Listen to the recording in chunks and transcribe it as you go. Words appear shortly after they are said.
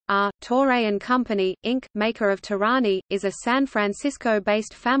Torre Company, Inc., maker of Torani, is a San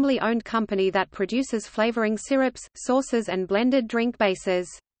Francisco-based family-owned company that produces flavoring syrups, sauces and blended drink bases.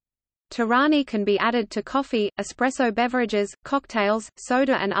 Torani can be added to coffee, espresso beverages, cocktails,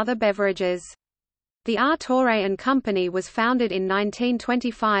 soda and other beverages. The Torre Company was founded in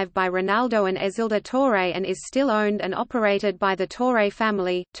 1925 by Ronaldo and Esilda Torre and is still owned and operated by the Torre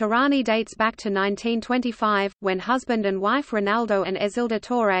family. Torani dates back to 1925, when husband and wife Ronaldo and Esilda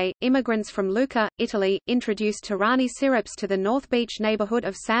Torre, immigrants from Lucca, Italy, introduced Torani syrups to the North Beach neighborhood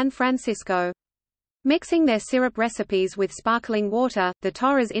of San Francisco. Mixing their syrup recipes with sparkling water, the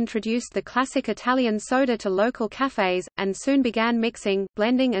Torres introduced the classic Italian soda to local cafes, and soon began mixing,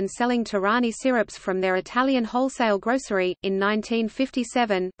 blending and selling Torani syrups from their Italian wholesale grocery. In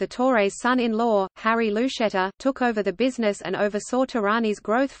 1957, the Torres' son-in-law, Harry Lucchetta, took over the business and oversaw Torani's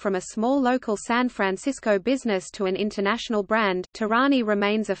growth from a small local San Francisco business to an international brand. Torani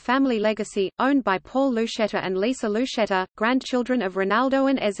remains a family legacy, owned by Paul Lucchetta and Lisa Lucchetta, grandchildren of Ronaldo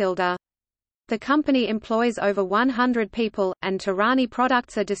and Esilda. The company employs over 100 people, and Torani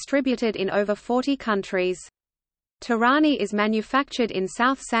products are distributed in over 40 countries. Torani is manufactured in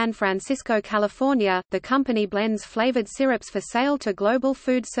South San Francisco, California. The company blends flavored syrups for sale to global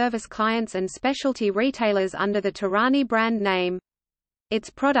food service clients and specialty retailers under the Torani brand name. Its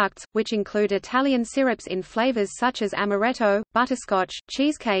products, which include Italian syrups in flavors such as amaretto, butterscotch,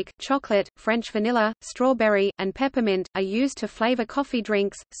 cheesecake, chocolate, French vanilla, strawberry, and peppermint, are used to flavor coffee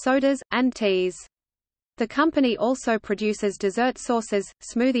drinks, sodas, and teas. The company also produces dessert sauces,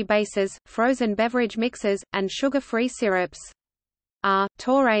 smoothie bases, frozen beverage mixes, and sugar-free syrups.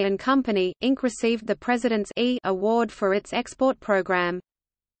 Torre Company, Inc. received the President's E Award for its export program.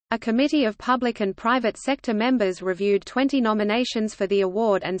 A committee of public and private sector members reviewed 20 nominations for the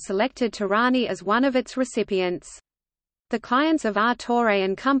award and selected Torani as one of its recipients. The clients of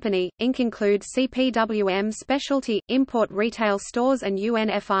Torre Company, Inc. include CPWM Specialty, Import Retail Stores and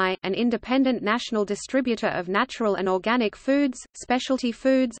UNFI, an independent national distributor of natural and organic foods, specialty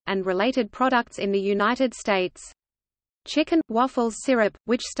foods, and related products in the United States. Chicken waffles syrup,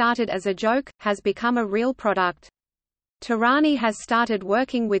 which started as a joke, has become a real product. Torani has started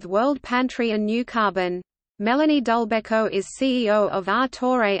working with World Pantry and New Carbon. Melanie Dulbecco is CEO of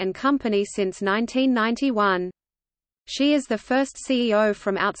Torre Company since 1991. She is the first CEO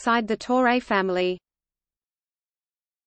from outside the Torre family.